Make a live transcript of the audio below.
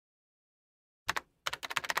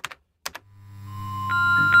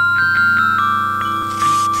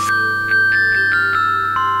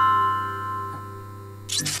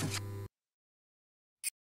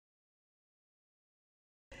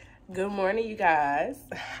Good morning, you guys.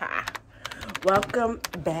 Welcome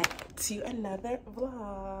back to another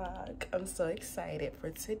vlog. I'm so excited for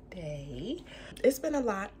today. It's been a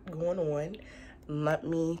lot going on, let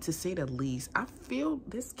me to say the least. I feel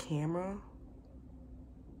this camera,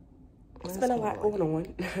 it's been a lot going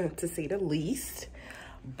on to say the least.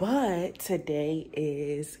 But today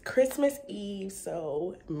is Christmas Eve,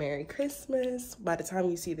 so Merry Christmas. By the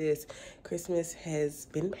time you see this, Christmas has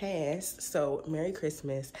been passed, so Merry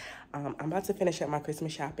Christmas. I'm about to finish up my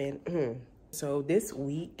Christmas shopping. So this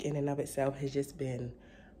week in and of itself has just been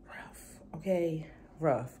rough, okay?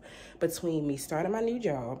 Rough. Between me starting my new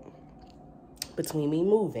job, between me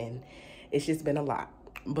moving, it's just been a lot.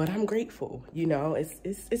 But I'm grateful, you know,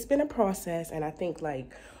 it's been a process, and I think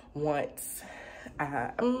like once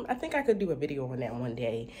I think I could do a video on that one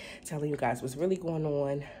day, telling you guys what's really going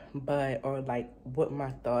on, or like what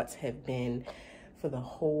my thoughts have been for the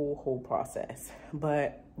whole process.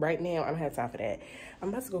 But right now, I don't have time for that. I'm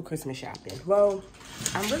about to go Christmas shopping. Well,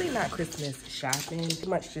 I'm really not Christmas shopping, too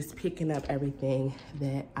much just picking up everything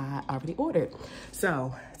that I already ordered.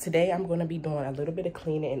 So today I'm gonna be doing a little bit of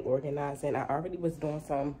cleaning and organizing. I already was doing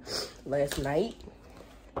some last night,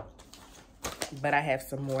 but I have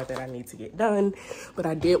some more that I need to get done. But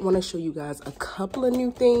I did want to show you guys a couple of new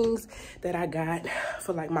things that I got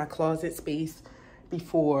for like my closet space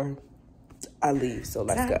before I leave. So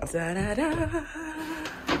let's go.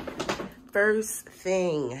 First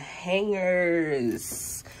thing,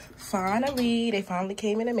 hangers. Finally, they finally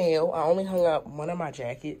came in the mail. I only hung up one of my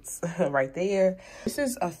jackets right there. This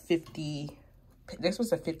was a 50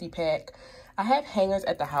 pack. I have hangers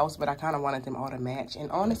at the house, but I kind of wanted them all to match. And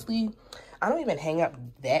honestly, I don't even hang up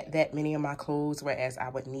that many of my clothes, whereas I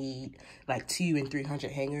would need like 200 and 300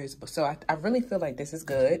 hangers. So I really feel like this is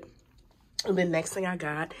good. And the next thing I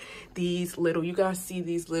got, these little, you guys see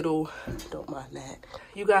these little, don't mind that.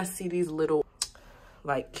 You guys see these little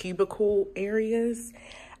like cubicle areas.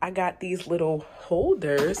 I got these little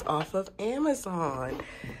holders off of Amazon,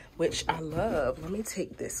 which I love. Let me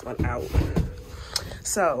take this one out.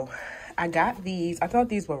 So I got these. I thought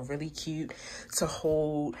these were really cute to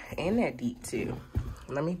hold, and they're deep too.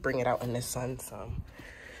 Let me bring it out in the sun some.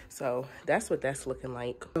 So that's what that's looking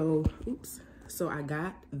like. So, oops. So I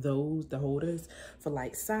got those, the holders, for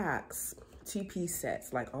like socks, two-piece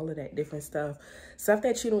sets, like all of that different stuff. Stuff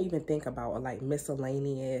that you don't even think about, or like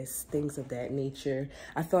miscellaneous, things of that nature.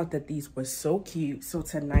 I thought that these were so cute. So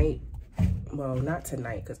tonight, well, not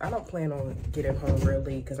tonight, because I don't plan on getting home real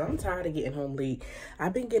late, because I'm tired of getting home late.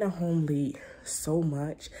 I've been getting home late so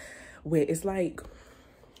much, where it's like,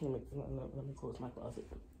 let me close my closet.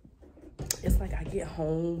 It's like I get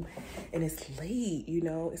home and it's late, you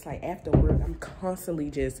know? It's like after work, I'm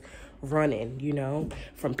constantly just running, you know?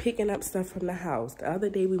 From picking up stuff from the house. The other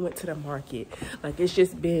day we went to the market. Like, it's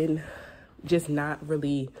just been not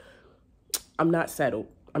really, I'm not settled.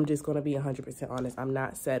 I'm just going to be 100% honest. I'm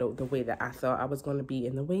not settled the way that I thought I was going to be,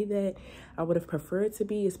 and the way that I would have preferred to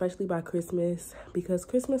be, especially by Christmas, because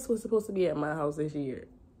Christmas was supposed to be at my house this year.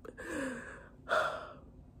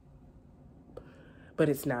 But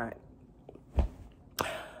it's not.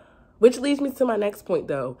 Which leads me to my next point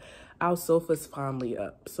though. Our sofa's finally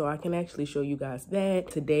up, so I can actually show you guys that.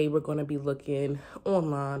 Today we're going to be looking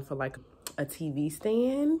online for like a TV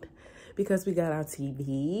stand, because we got our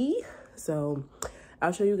TV. So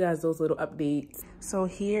I'll show you guys those little updates. So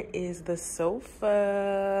here is the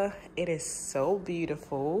sofa. It is so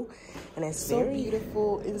beautiful, and it's so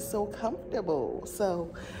beautiful and so comfortable.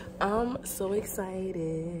 So I'm so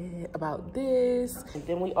excited about this. And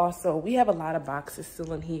then we have a lot of boxes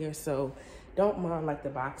still in here, so don't mind like the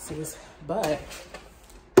boxes, but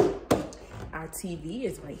our TV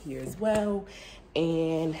is right here as well.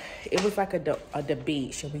 And it was like a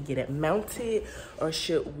debate. Should we get it mounted, or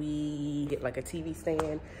should we get like a TV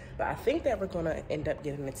stand? But I think that we're gonna end up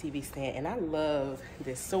getting a TV stand. And I love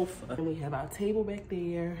this sofa. And we have our table back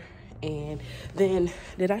there. And then,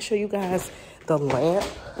 did I show you guys the lamp?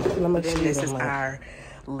 This is our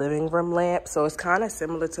living room lamp. So it's kind of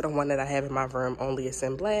similar to the one that I have in my room, only it's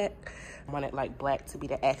in black. I wanted like black to be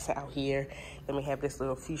the accent out here. Then we have this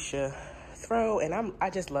little fuchsia throw, and I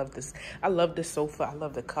just love this. I love the sofa. I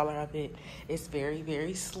love the color of it. It's very,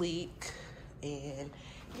 very sleek, and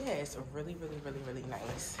yeah, it's really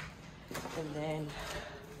nice. And then,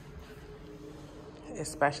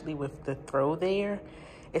 especially with the throw there,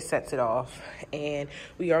 it sets it off. And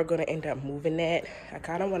we are going to end up moving that. I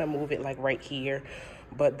kind of want to move it like right here,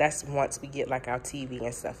 but that's once we get like our TV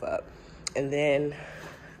and stuff up. And then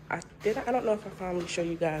I don't know if I finally show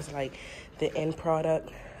you guys like the end product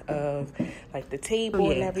of like the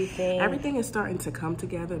table and everything. Everything is starting to come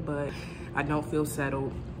together, but I don't feel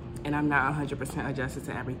settled. and I'm not 100% adjusted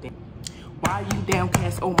to everything. Why are you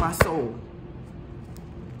downcast, oh my soul?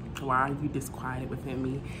 Why are you disquieted within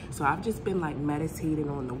me? So I've just been like meditating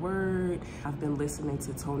on the word. I've been listening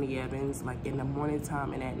to Tony Evans like in the morning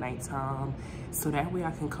time and at nighttime, so that way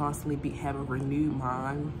I can constantly have a renewed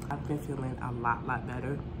mind. I've been feeling a lot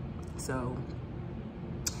better. So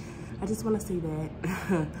I just want to say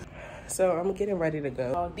that. So I'm getting ready to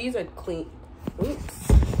go. These are clean.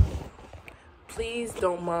 Oops. Please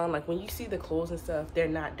don't mind, like when you see the clothes and stuff, they're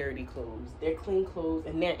not dirty clothes. They're clean clothes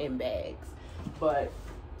and they're in bags. But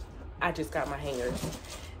I just got my hangers.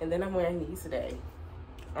 And then I'm wearing these today.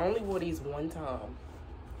 I only wore these one time.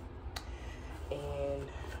 And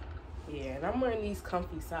yeah, and I'm wearing these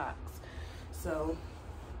comfy socks. So,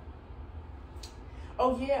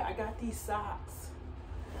 oh yeah, I got these socks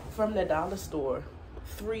from the dollar store.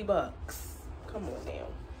 $3. Come on now.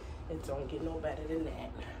 It don't get no better than that.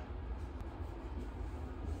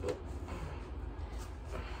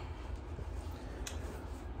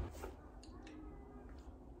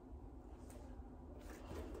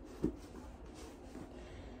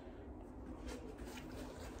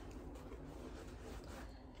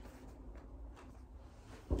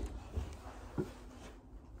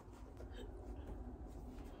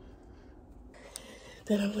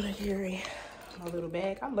 Then I'm gonna carry my little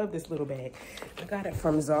bag. I love this little bag. I got it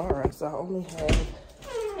from Zara, so I only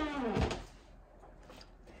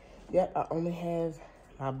have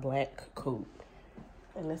my black coat,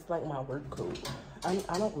 and it's like my work coat. I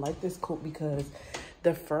don't like this coat because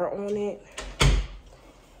the fur on it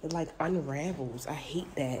like unravels. I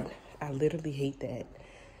hate that. I literally hate that.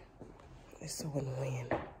 It's so annoying.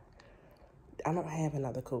 I don't have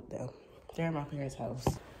another coat though. They're at my parents' house.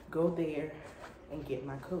 Go there and get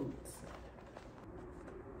my coats.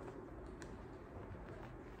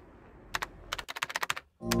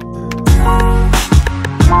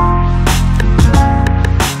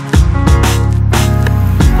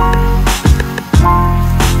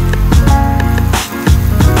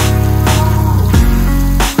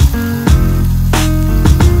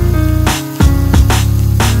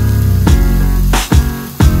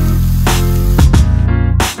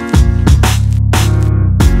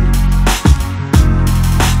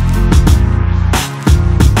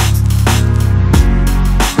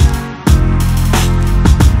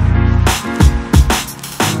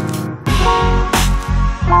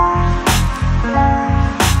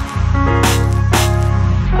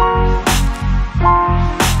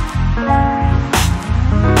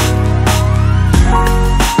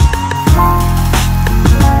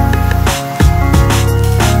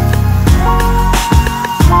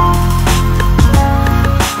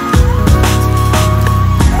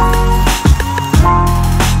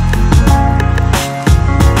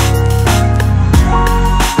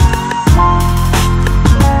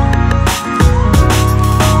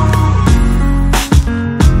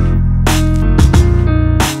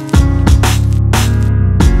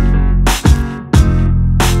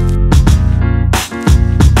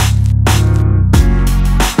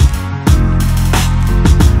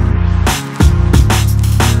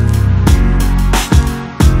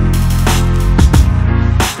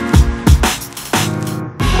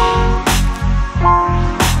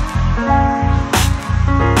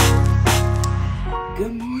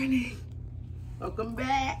 Welcome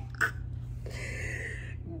back.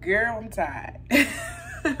 Girl, I'm tired.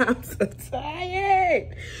 I'm so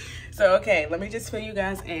tired. So, okay, let me just fill you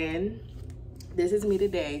guys in. This is me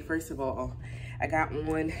today. First of all, I got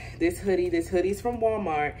on this hoodie. This hoodie's from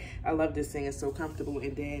Walmart. I love this thing. It's so comfortable.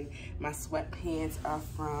 And then my sweatpants are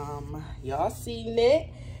from, y'all seen it?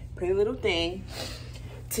 Pretty Little Thing.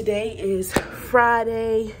 Today is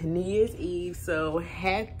Friday, New Year's Eve, so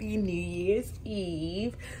happy New Year's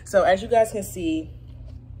Eve. So as you guys can see,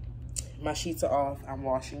 my sheets are off. I'm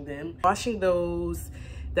washing them. Washing those,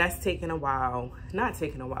 that's taking a while. Not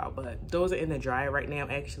taking a while, but those are in the dryer right now,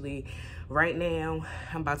 actually. Right now,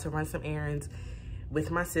 I'm about to run some errands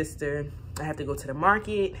with my sister. I have to go to the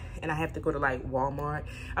market, and I have to go to like Walmart.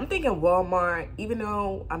 I'm thinking Walmart, even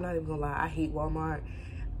though I'm not even gonna lie, I hate Walmart.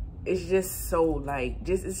 It's just so like,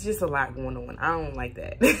 it's just a lot going on. I don't like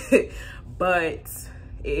that. But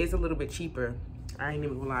it is a little bit cheaper. I ain't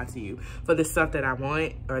even gonna lie to you. For the stuff that I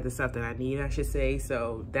want, or the stuff that I need, I should say.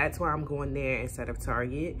 So that's why I'm going there instead of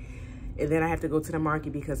Target. And then I have to go to the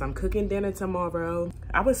market because I'm cooking dinner tomorrow.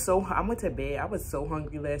 I went to bed. I was so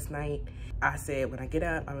hungry last night. I said when I get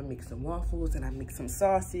up, I'm gonna make some waffles and I make some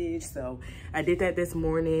sausage. So I did that this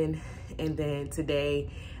morning. And then today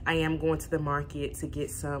I am going to the market to get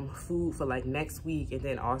some food for like next week, and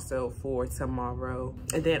then also for tomorrow,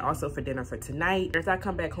 and then also for dinner for tonight. As I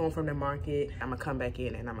come back home from the market, I'm gonna come back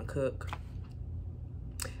in and I'm gonna cook.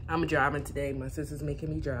 I'm driving today. My sister's making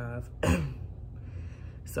me drive.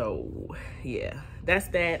 So yeah, that's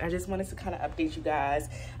that. I just wanted to kind of update you guys.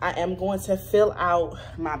 I am going to fill out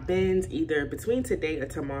my bins either between today or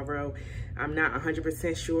tomorrow. I'm not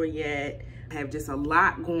 100% sure yet. I have just a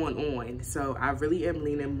lot going on. So I really am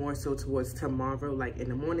leaning more so towards tomorrow, like in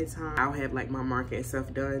the morning time. I'll have like my market and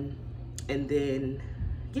stuff done. And then,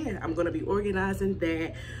 yeah, I'm gonna be organizing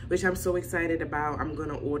that, which I'm so excited about. I'm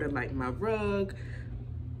gonna order like my rug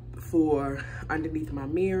for underneath my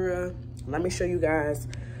mirror. Let me show you guys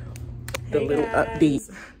the little update.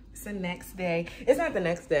 It's the next day. It's not the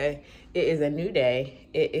next day. It is a new day.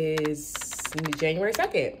 It is January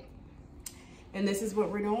 2nd. And this is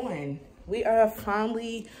what we're doing. We are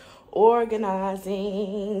finally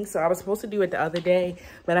organizing. So I was supposed to do it the other day,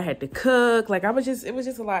 but I had to cook. Like it was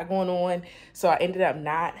just a lot going on. So I ended up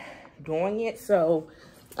not doing it. So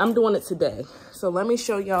I'm doing it today. So let me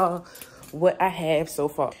show y'all what I have so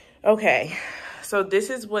far. Okay. So this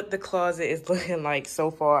is what the closet is looking like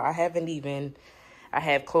so far. I have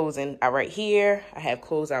clothes right here. I have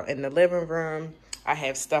clothes out in the living room. I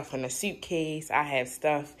have stuff in the suitcase. I have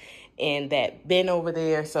stuff in that bin over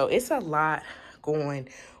there. So it's a lot going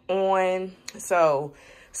on. So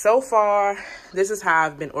far, this is how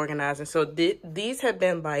I've been organizing. So these have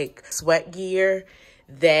been like sweat gear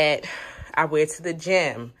that I wear to the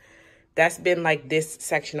gym. That's been like this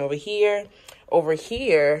section over here. Over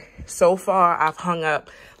here, so far, I've hung up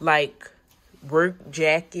like work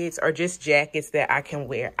jackets or just jackets that I can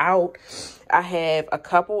wear out. I have a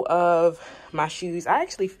couple of my shoes. I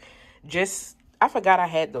forgot I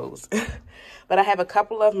had those. But I have a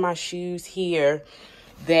couple of my shoes here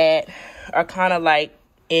that are kind of like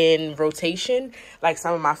in rotation, like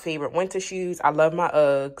some of my favorite winter shoes. I love my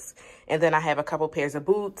Uggs. And then I have a couple pairs of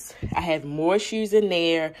boots. I have more shoes in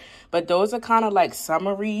there, but those are kind of like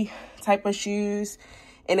summery type of shoes.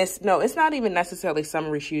 And it's not even necessarily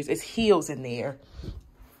summery shoes. It's heels in there.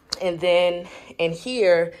 And then in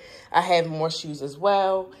here, I have more shoes as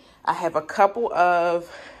well. I have a couple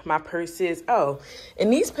of my purses. Oh,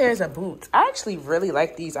 and these pairs of boots, I actually really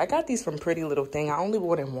like these. I got these from Pretty Little Thing. I only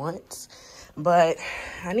wore them once, but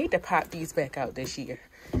I need to pop these back out this year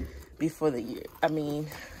before the year.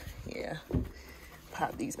 Yeah,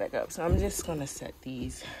 pop these back up. So I'm just gonna set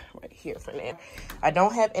these right here for now. I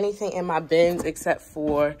don't have anything in my bins except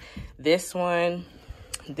for this one.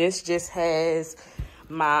 This just has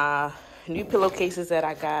my new pillowcases that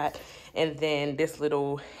I got, and then this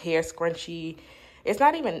little hair scrunchie. It's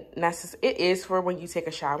not even necessary. It is for when you take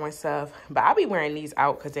a shower and stuff, but I'll be wearing these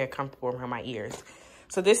out because they're comfortable around my ears.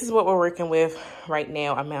 So this is what we're working with right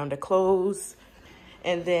now. I'm on the clothes,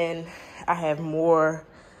 and then I have more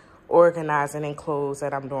organizing and clothes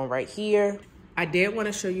that I'm doing right here. I did want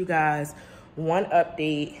to show you guys one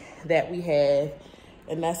update that we had,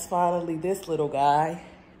 and that's finally this little guy.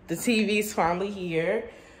 The TV's finally here,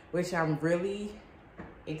 which I'm really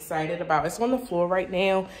excited about. It's on the floor right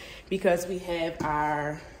now because we have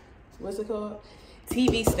our, what's it called?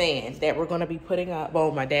 TV stand that we're going to be putting up.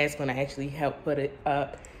 Well, my dad's going to actually help put it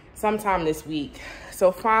up sometime this week.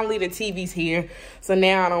 So finally the TV's here. So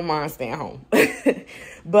now I don't mind staying home.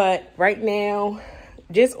 But right now,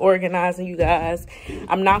 just organizing, you guys.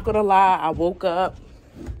 I'm not going to lie. I woke up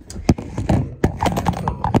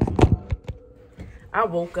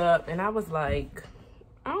and I was like,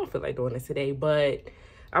 I don't feel like doing this today, but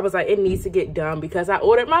I was like, it needs to get done because I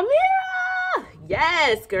ordered my mirror.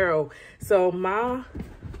 Yes, girl. So my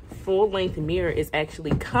full-length mirror is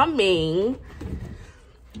actually coming.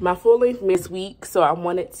 My full-length mirror this week. So I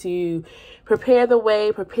wanted to prepare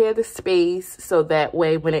the space, so that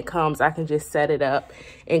way when it comes, I can just set it up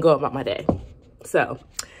and go about my day. So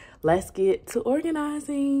let's get to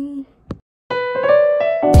organizing.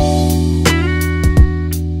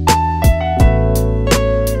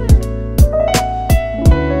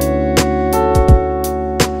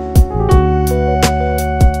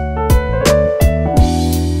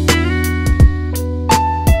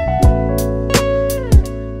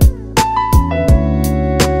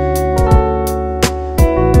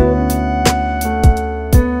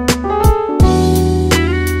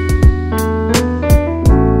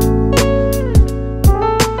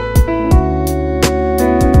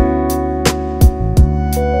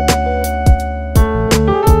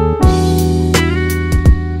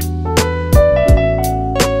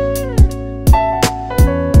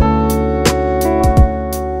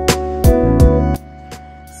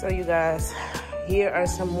 So you guys, here are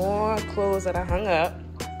some more clothes that I hung up.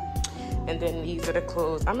 And then these are the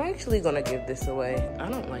clothes. I'm actually gonna give this away. I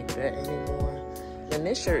don't like that anymore. And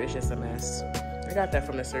this shirt is just a mess. I got that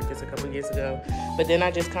from the circus a couple years ago. But then I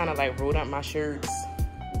just kind of like rolled up my shirts.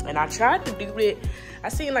 And I tried to do it. I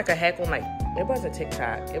seen like a hack on like, it wasn't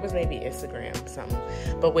TikTok. It was maybe Instagram or something.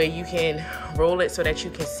 But where you can roll it so that you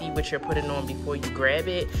can see what you're putting on before you grab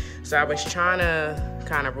it. So I was trying to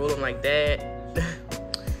kind of roll them like that.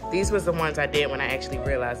 These was the ones I did when I actually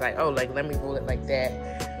realized like, oh, like let me roll it like that.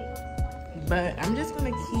 But I'm just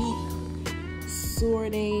gonna keep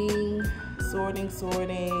sorting,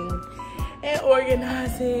 and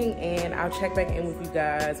organizing, and I'll check back in with you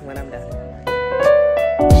guys when I'm done.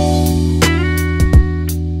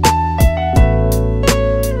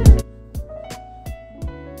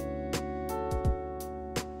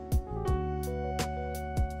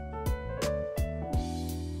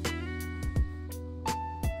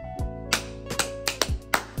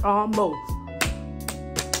 Almost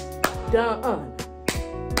done.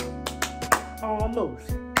 Almost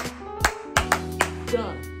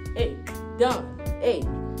done. Hey, done. Hey,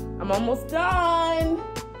 I'm almost done.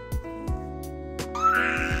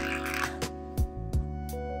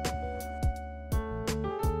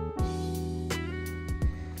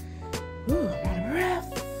 Ooh, I'm out of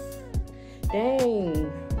breath.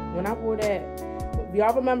 Dang. When I wore that,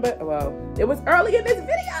 y'all remember? Well, it was early in this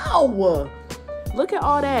video. Look at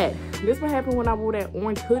all that. This what happened when I wore that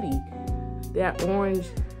orange hoodie. That orange.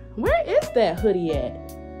 Where is that hoodie at?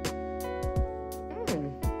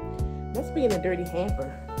 Must be in a dirty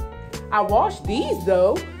hamper. I washed these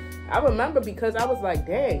though. I remember because I was like,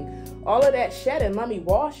 dang, all of that shedding, let me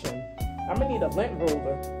wash them. I'm gonna need a lint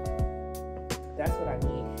roller. That's what I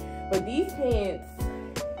need. But these pants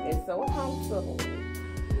is so comfortable.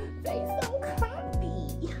 They so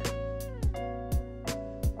comfy.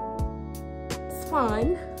 It's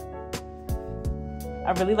fun.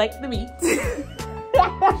 I really like the meat.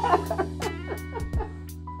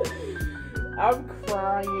 I'm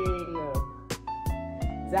crying.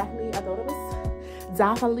 Definitely,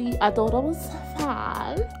 I thought it was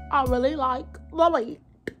fine. I really like the meat.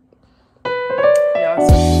 Y'all,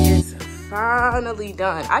 so it's finally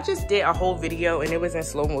done. I just did a whole video and it was in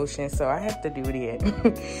slow motion, so I have to do it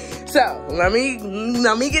again. So let me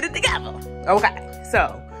get it together. Okay,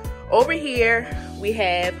 so over here we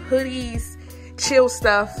have hoodies, chill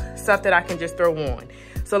stuff that I can just throw on.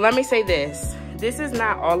 So let me say this. This is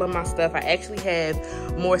not all of my stuff. I actually have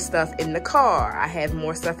more stuff in the car. I have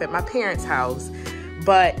more stuff at my parents' house.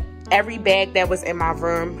 But every bag that was in my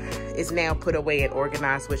room is now put away and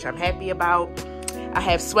organized, which I'm happy about. I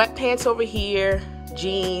have sweatpants over here,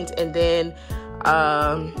 jeans, and then,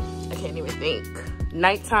 I can't even think,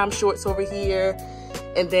 nighttime shorts over here.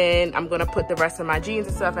 And then I'm gonna put the rest of my jeans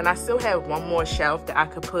and stuff. And I still have one more shelf that I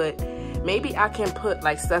could put. Maybe I can put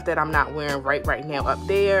like stuff that I'm not wearing right now up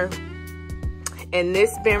there. And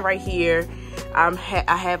this bin right here, I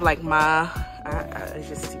have like my, it's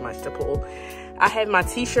just too much to pull. I have my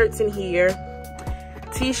t-shirts in here.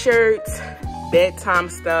 T-shirts, bedtime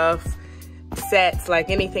stuff, sets, like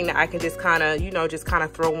anything that I can just kind of, just kind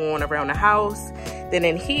of throw on around the house. Then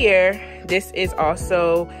in here, this is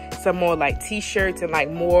also some more like t-shirts and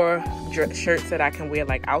like more shirts that I can wear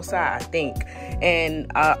like outside, I think.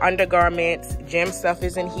 And undergarments, gym stuff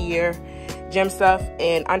is in here. Gym stuff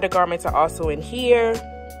and undergarments are also in here.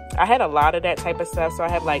 I had a lot of that type of stuff, so I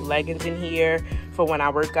have like leggings in here for when I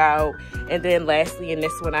work out. And then lastly, in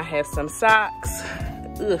this one, I have some socks.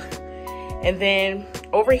 Ugh. And then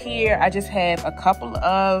over here, I just have a couple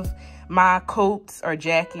of my coats or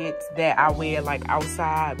jackets that I wear like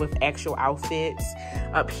outside with actual outfits.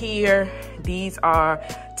 Up here, these are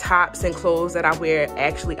tops and clothes that I wear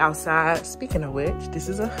actually outside. Speaking of which, this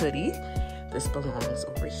is a hoodie. This belongs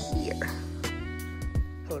over here.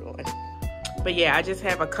 Hold on. But yeah, I just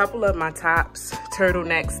have a couple of my tops,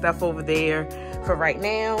 turtleneck stuff over there for right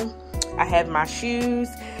now. I have my shoes.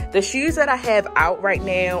 The shoes that I have out right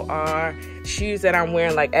now are shoes that I'm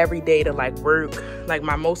wearing like every day to like work, like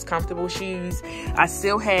my most comfortable shoes. I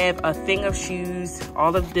still have a thing of shoes.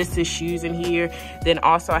 All of this is shoes in here. Then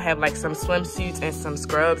also I have like some swimsuits and some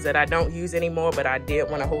scrubs that I don't use anymore, but I did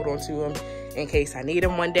want to hold on to them in case I need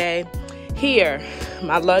them one day. Here,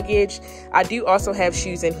 my luggage. I do also have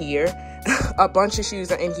shoes in here. A bunch of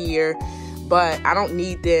shoes are in here, but I don't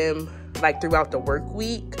need them like throughout the work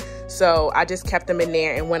week. So I just kept them in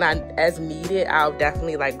there, and when as needed, I'll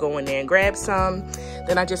definitely like go in there and grab some.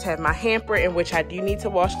 Then I just have my hamper in which I do need to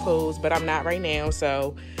wash clothes, but I'm not right now.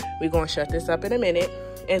 So we're gonna shut this up in a minute.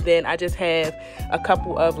 And then I just have a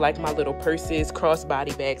couple of like my little purses,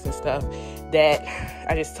 crossbody bags and stuff that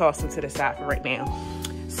I just tossed into the side for right now.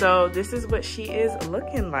 So this is what she is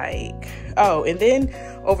looking like. Oh, and then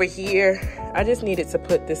over here, I just needed to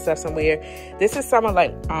put this stuff somewhere. This is some of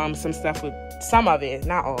like some stuff with some of it,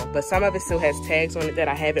 not all, but some of it still has tags on it that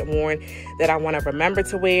I haven't worn that I want to remember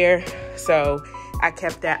to wear. So I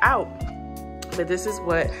kept that out. But this is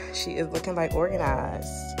what she is looking like organized.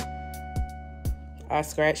 I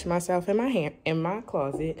scratched myself in my hand in my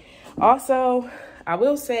closet. Also, I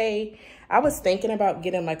will say I was thinking about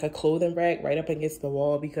getting like a clothing rack right up against the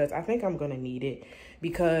wall because I think I'm gonna need it,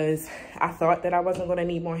 because I thought that I wasn't gonna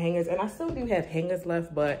need more hangers, and I still do have hangers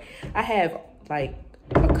left, but I have like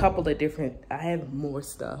a couple of different, I have more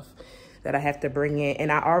stuff that I have to bring in.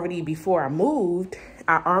 And I already, before I moved,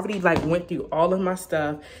 I already like went through all of my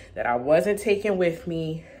stuff that I wasn't taking with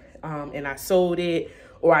me, and I sold it,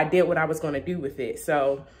 or I did what I was gonna do with it.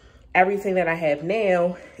 So everything that I have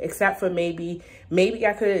now, except for maybe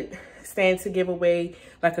I could stand to give away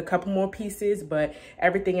like a couple more pieces, but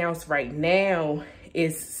everything else right now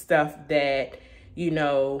is stuff that, you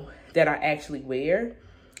know, that I actually wear.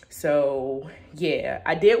 So yeah,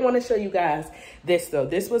 I did want to show you guys this though.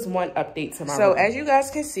 This was one update to my room. As you guys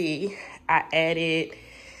can see, I added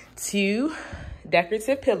 2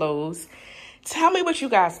 decorative pillows. Tell me what you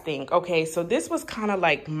guys think. Okay, so this was kind of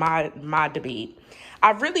like my debate.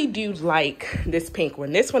 I really do like this pink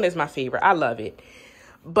one. This one is my favorite. I love it.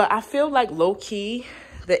 But I feel like low-key,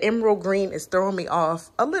 the emerald green is throwing me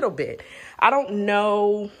off a little bit. I don't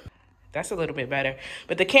know. That's a little bit better.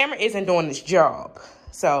 But the camera isn't doing its job.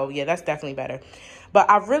 So, yeah, that's definitely better. But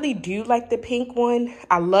I really do like the pink one.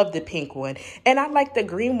 I love the pink one. And I like the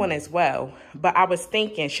green one as well. But I was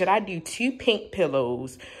thinking, should I do 2 pink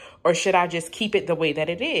pillows, or should I just keep it the way that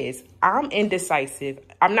it is? I'm indecisive.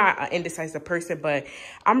 I'm not an indecisive person, but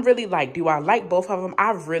I'm really like, do I like both of them?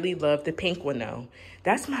 I really love the pink one though.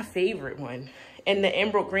 That's my favorite one. And the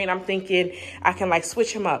emerald green, I'm thinking I can like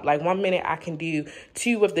switch them up. Like one minute I can do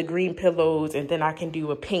 2 of the green pillows, and then I can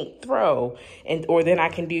do a pink throw. Or then I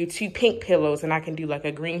can do 2 pink pillows and I can do like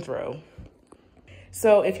a green throw.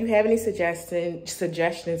 So if you have any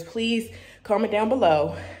suggestions, please comment down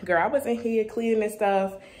below. Girl, I was in here cleaning this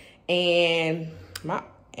stuff, and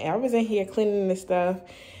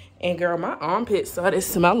girl, my armpits started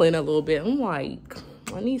smelling a little bit. I'm like,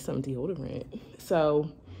 I need some deodorant. So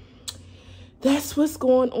that's what's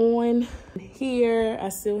going on here. I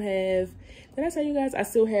still have, did I tell you guys, I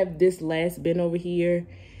still have this last bin over here,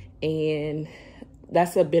 and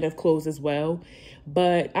that's a bin of clothes as well.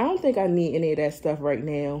 But I don't think I need any of that stuff right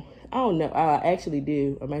now. I don't know. I actually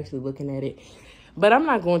do. I'm actually looking at it. But I'm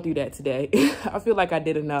not going through that today. I feel like I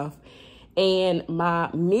did enough. And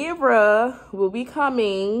my mirror will be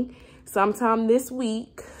coming sometime this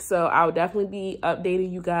week. So I'll definitely be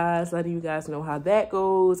updating you guys, letting you guys know how that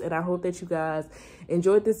goes. And I hope that you guys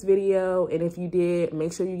enjoyed this video. And if you did,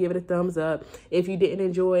 make sure you give it a thumbs up. If you didn't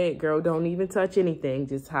enjoy it, girl, don't even touch anything.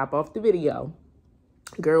 Just hop off the video.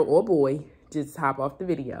 Girl or boy, just hop off the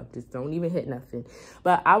video. Just don't even hit nothing.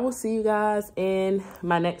 But I will see you guys in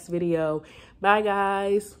my next video. Bye,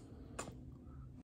 guys.